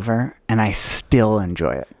over and over, and I still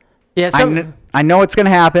enjoy it. Yeah, I know what's going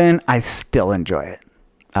to happen. I still enjoy it.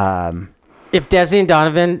 If Desi and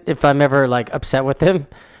Donovan, if I'm ever like upset with them,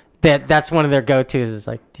 that's one of their go-tos. Is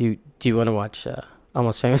like, do you want to watch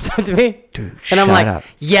Almost Famous with me? Dude, and I'm like, up.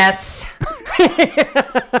 Yes.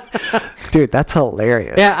 Dude, that's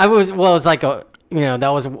hilarious. Yeah, it was like that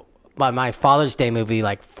was my Father's Day movie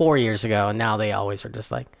like 4 years ago, and now they always are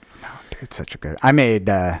just like, no, dude, such a good. I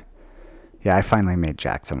finally made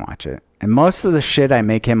Jackson watch it. And most of the shit I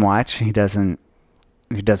make him watch, he doesn't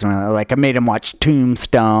really like. I made him watch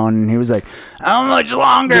Tombstone, and he was like, how much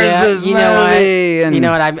longer is this movie? You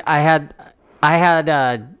know what? I had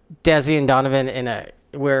Desi and Donovan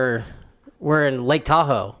we're in Lake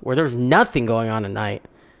Tahoe where there's nothing going on at night,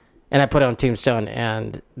 and I put on Tombstone,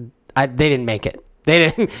 and they didn't make it. They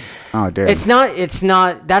didn't. Oh, dude. It's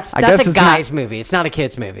not. That's a guy's movie. It's not a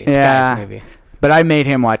kid's movie. It's a guy's movie. But I made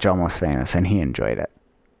him watch Almost Famous, and he enjoyed it.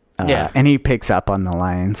 And he picks up on the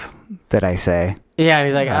lines that I say. Yeah,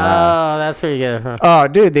 he's like, oh, that's where you get it from. Oh,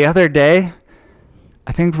 dude, the other day,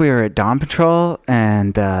 I think we were at Dawn Patrol,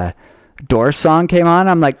 and Doors song came on.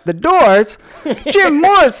 I'm like, the Doors? Jim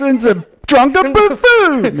Morrison's a drunken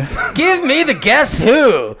buffoon. Give me the Guess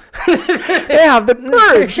Who. They have the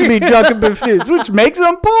courage to be drunken buffoons, which makes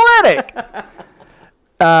them poetic.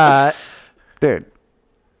 Dude.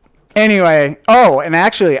 Anyway, and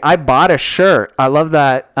actually, I bought a shirt. I love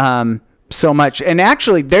that so much. And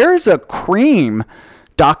actually, there's a Cream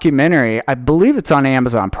documentary. I believe it's on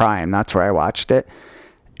Amazon Prime. That's where I watched it.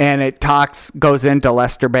 And it goes into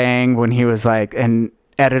Lester Bang when he was like an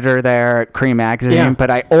editor there at Cream Magazine. Yeah. But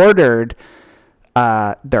I ordered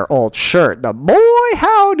their old shirt, the Boy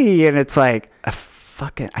Howdy. And it's like I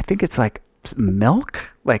think it's like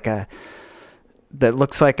milk, that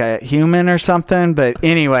looks like a human or something. But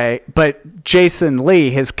anyway, Jason Lee,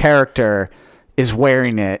 his character is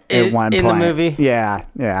wearing it at one point. In the movie? Yeah.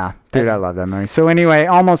 Dude, I love that movie. So anyway,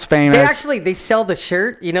 Almost Famous. They sell the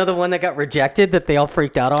shirt, you know, the one that got rejected that they all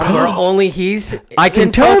freaked out on, where only he's I can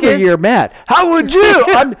in tell focus. that you're mad. How would you?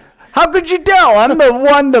 How could you tell? I'm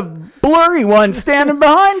the blurry one standing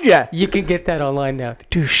behind you. You can get that online now.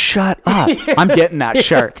 Dude, shut up. I'm getting that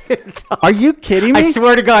shirt. Are you kidding me? I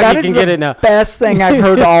swear to God, you can get it now. Best thing I've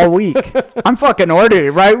heard all week. I'm fucking ordering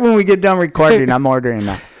it. Right when we get done recording, I'm ordering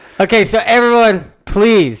that. Okay, so everyone,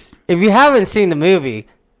 please, if you haven't seen the movie,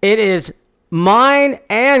 it is mine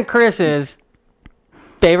and Chris's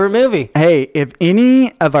favorite movie. Hey, if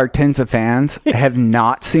any of our tens of fans have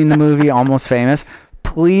not seen the movie Almost Famous,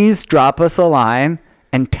 please drop us a line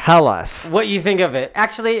and tell us what you think of it.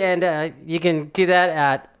 Actually, and you can do that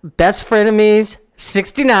at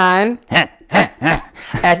bestfrenemies69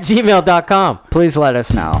 at gmail.com. Please let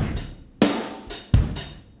us know.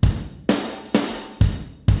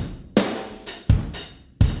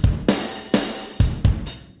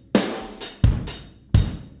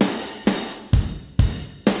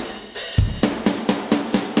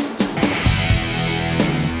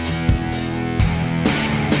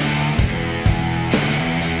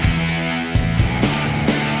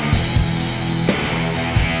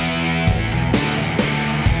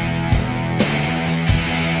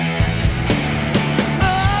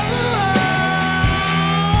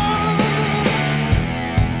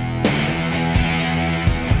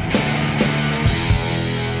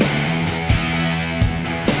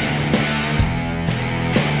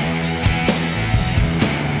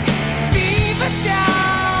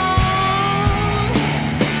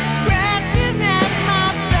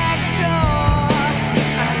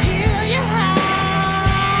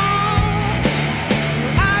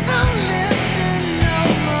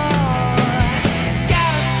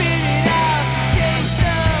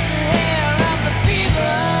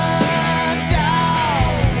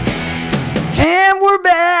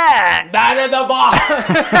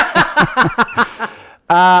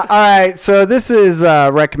 All right, so this is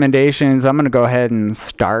recommendations. I'm going to go ahead and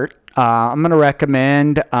start. I'm going to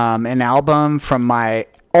recommend an album from my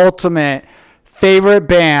ultimate favorite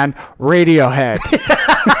band, Radiohead.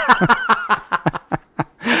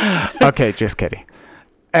 Okay, just kidding.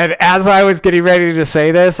 And as I was getting ready to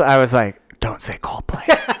say this, I was like, don't say Coldplay.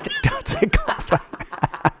 Don't say Coldplay.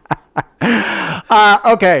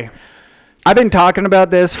 Okay. I've been talking about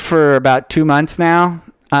this for about 2 months now.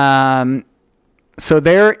 So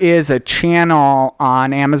there is a channel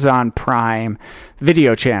on Amazon Prime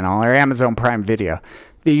Video channel or Amazon Prime Video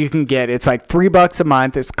that you can get. It's like $3 a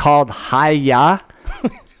month. It's called Hi-Ya,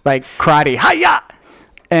 like karate, Hi-Ya.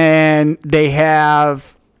 And they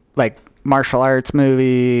have like martial arts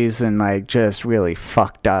movies and like just really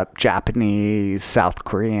fucked up Japanese, South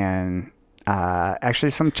Korean,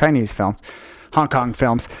 actually some Chinese films, Hong Kong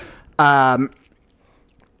films.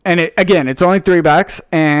 And it's only $3.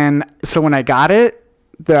 And so when I got it,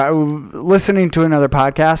 I was listening to another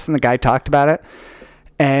podcast and the guy talked about it.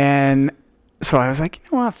 And so I was like, you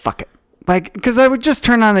know what? Fuck it. Like, cause I would just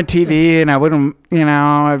turn on the TV and I wouldn't,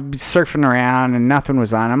 I'd be surfing around and nothing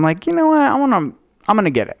was on. I'm like, you know what? I'm going to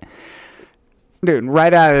get it. Dude,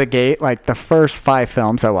 right out of the gate, like the first 5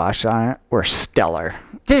 films I watched on it were stellar.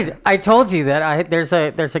 Dude, I told you that there's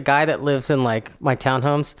a guy that lives in like my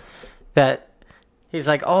townhomes that he's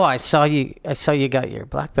like, oh, I saw you got your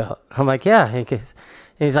black belt. I'm like, yeah. And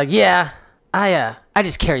he's like, yeah, I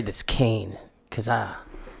just carried this cane because I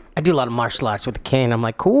do a lot of martial arts with the cane. I'm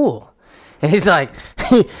like, cool. And he's like,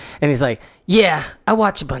 yeah, I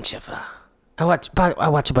watch a bunch of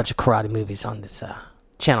karate movies on this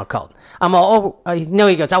channel called. I'm all, oh, no,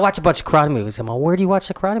 he goes, I watch a bunch of karate movies. I'm all, where do you watch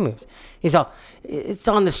the karate movies? He's all, it's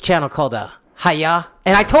on this channel called Hi-Ya.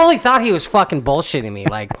 And I totally thought he was fucking bullshitting me.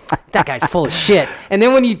 Like, that guy's full of shit. And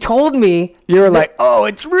then when you told me, you were like, oh,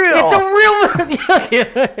 it's real. It's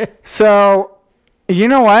a real. So, you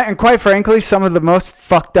know what? And quite frankly, some of the most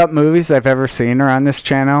fucked up movies I've ever seen are on this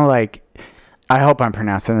channel. Like, I hope I'm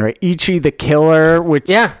pronouncing it right. Ichi the Killer, which,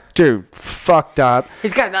 dude, fucked up.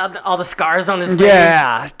 He's got all the scars on his face.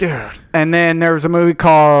 Yeah, dude. And then there was a movie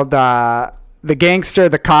called The Gangster,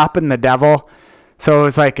 the Cop, and the Devil. So it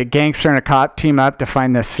was like a gangster and a cop team up to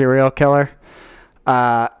find this serial killer.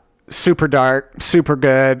 Super dark, super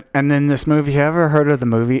good. And then this movie, you ever heard of the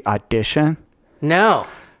movie Audition? No.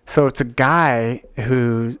 So it's a guy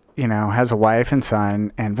who, has a wife and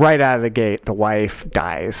son, and right out of the gate, the wife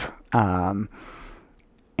dies.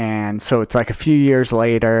 And so it's like a few years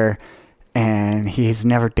later, and he's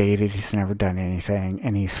never dated, he's never done anything,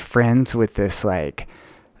 and he's friends with this like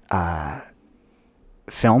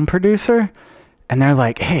film producer. And they're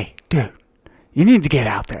like, hey, dude, you need to get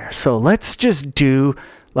out there. So let's just do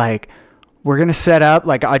like, we're going to set up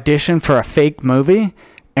like audition for a fake movie,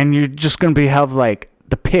 and you're just going to have like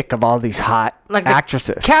the pick of all these hot like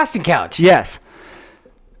actresses. Casting couch. Yes.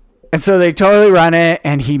 And so they totally run it,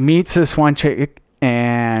 and he meets this one chick,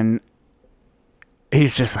 and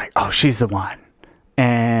he's just like, oh, she's the one.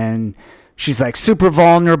 And she's like super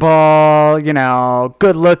vulnerable, you know,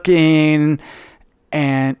 good looking.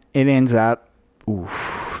 And it ends up,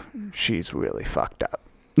 oof, she's really fucked up.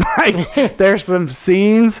 Like, there's some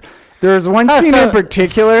scenes. There's one scene in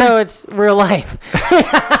particular. So it's real life.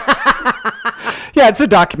 Yeah, it's a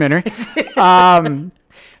documentary. Man,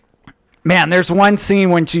 there's one scene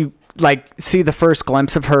when you like see the first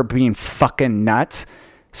glimpse of her being fucking nuts.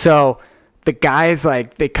 So the guys,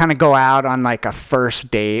 like, they kind of go out on like a first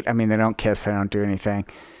date. I mean, they don't kiss, they don't do anything.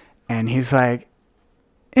 And he's like,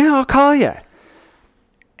 yeah, I'll call you.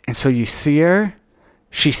 And so you see her.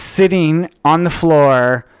 She's sitting on the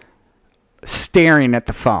floor staring at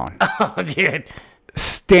the phone. Oh, dude.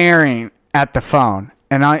 Staring at the phone.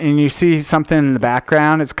 And you see something in the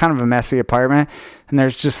background. It's kind of a messy apartment. And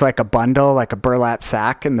there's just like a bundle, like a burlap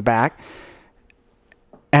sack in the back.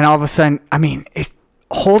 And all of a sudden, I mean, it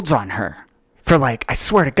holds on her for like, I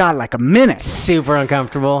swear to God, like a minute. Super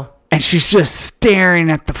uncomfortable. And she's just staring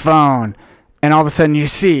at the phone. And all of a sudden you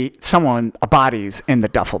see a body's in the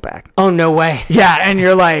duffel bag. Oh, no way. Yeah. And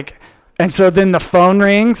you're like, and so then the phone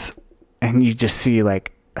rings and you just see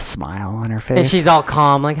like a smile on her face. And she's all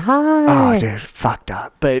calm, like, hi. Oh, dude, fucked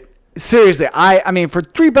up. But seriously, I mean, for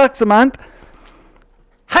 $3 a month.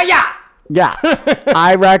 Hiya! Yeah.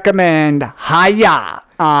 I recommend Hiya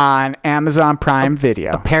on Amazon Prime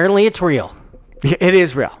Video. Apparently it's real. It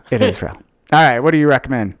is real. It is real. All right. What do you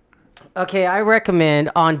recommend? Okay, I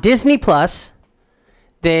recommend on Disney Plus.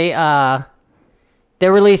 They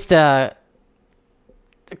released a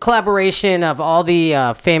collaboration of all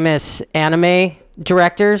the famous anime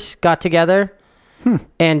directors got together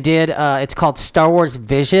and did. It's called Star Wars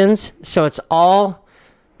Visions. So it's all.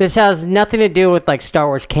 This has nothing to do with like Star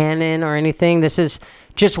Wars canon or anything. This is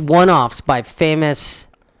just one-offs by famous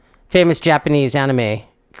Japanese anime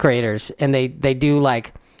creators, and they do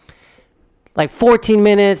like 14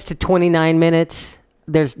 minutes to 29 minutes.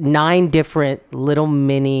 There's 9 different little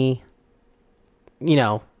mini,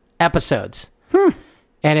 episodes.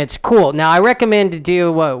 And it's cool. Now, I recommend to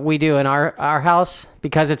do what we do in our house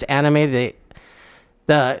because it's anime.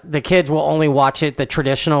 The kids will only watch it the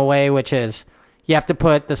traditional way, which is you have to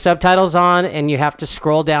put the subtitles on and you have to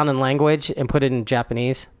scroll down in language and put it in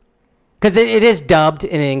Japanese. Because it is dubbed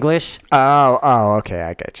in English. Oh, okay,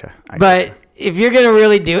 I get you. But if you're gonna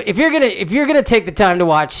if you're gonna take the time to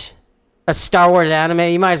watch a Star Wars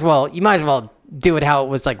anime, you might as well do it how it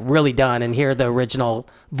was like really done and hear the original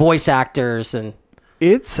voice actors. And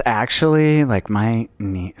it's actually like my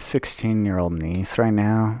 16-year-old niece right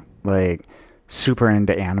now, like super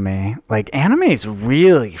into anime. Like anime is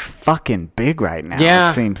really fucking big right now.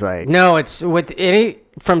 Yeah, it seems like. No, it's with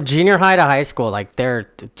from junior high to high school. Like they're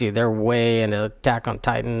way into Attack on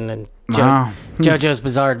Titan and JoJo's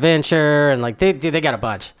Bizarre Adventure, and like they got a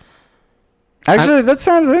bunch. Actually, that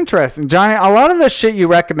sounds interesting, Johnny. A lot of the shit you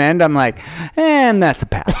recommend, I'm like, and that's a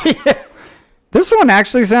pass. This one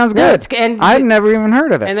actually sounds good. I've never even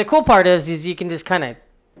heard of it. And the cool part is you can just kind of,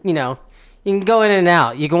 you can go in and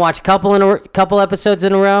out. You can watch a couple episodes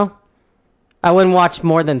in a row. I wouldn't watch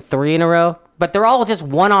more than 3 in a row, but they're all just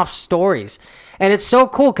one-off stories, and it's so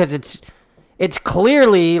cool because it's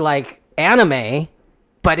clearly like anime,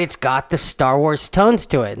 but it's got the Star Wars tones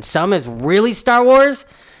to it, and some is really Star Wars,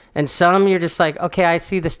 and some you're just like, okay, I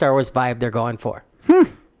see the Star Wars vibe they're going for. All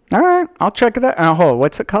right, I'll check it out. Hold on,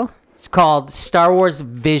 what's it called? It's called Star Wars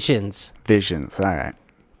Visions. Visions. All right,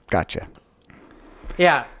 gotcha.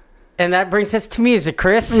 Yeah. And that brings us to music,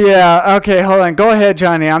 Chris. Yeah, okay, hold on. Go ahead,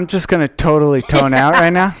 Johnny. I'm just going to totally tone out right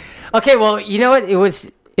now. Okay, well, you know what? It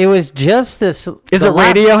was just this. Is it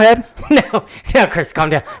Radiohead? No, Chris, calm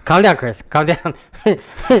down. Calm down, Chris. Calm down. It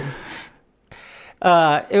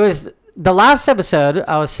was the last episode.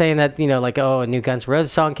 I was saying that, a new Guns N'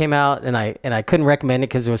 Roses song came out, and I couldn't recommend it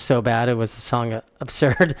because it was so bad. It was a song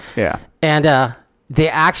absurd. Yeah. And they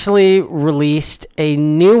actually released a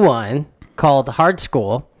new one called Hard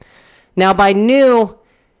School. Now, by new,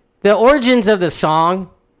 the origins of the song,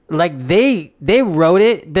 like they wrote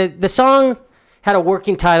it. The song had a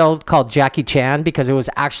working title called Jackie Chan because it was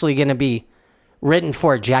actually going to be written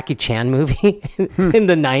for a Jackie Chan movie in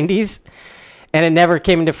the 90s. And it never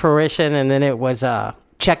came into fruition. And then it was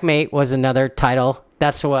Checkmate was another title.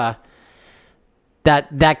 That's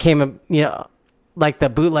that came, like the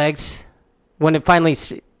bootlegs. When it finally...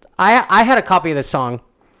 I had a copy of the song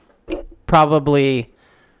probably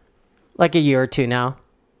like a year or two now.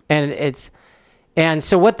 And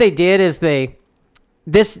so what they did is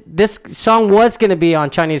this song was going to be on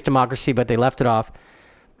Chinese Democracy, but they left it off.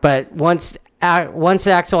 But once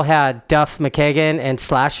Axl had Duff McKagan and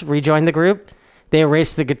Slash rejoin the group, they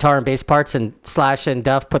erased the guitar and bass parts, and Slash and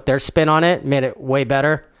Duff put their spin on it, made it way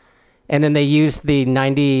better. And then they used the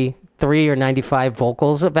 93 or 95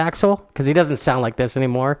 vocals of Axl, because he doesn't sound like this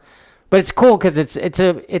anymore. But it's cool because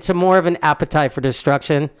it's a more of an Appetite for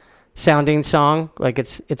Destruction sounding song. Like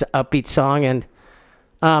it's an upbeat song, and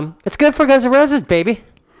it's good for Guns N' Roses, baby.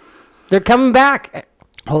 They're coming back.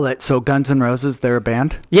 Hold it. So Guns N' Roses, they're a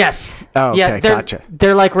band? Yes. Oh, okay, yeah, gotcha.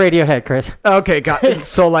 They're like Radiohead, Chris. Okay, got it.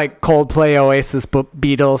 So like Coldplay, Oasis,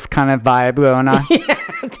 Beatles kind of vibe going on? Yeah,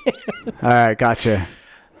 dude. All right, gotcha.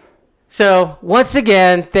 So once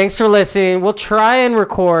again, thanks for listening. We'll try and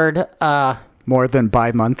record more than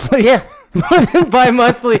bi-monthly. Yeah, more than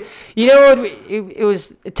bi-monthly. You know what?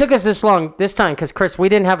 It took us this long this time because Chris, we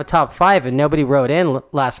didn't have a top 5 and nobody wrote in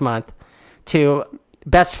last month to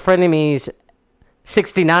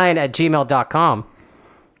bestfrenemies69@gmail.com.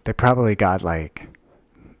 They probably got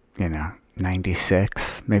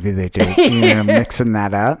 96. Maybe they do. Mixing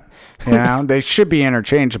that up. They should be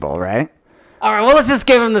interchangeable, right? All right, well, let's just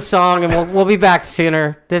give them the song, and we'll be back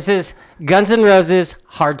sooner. This is Guns N' Roses,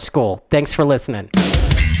 Hard School. Thanks for listening.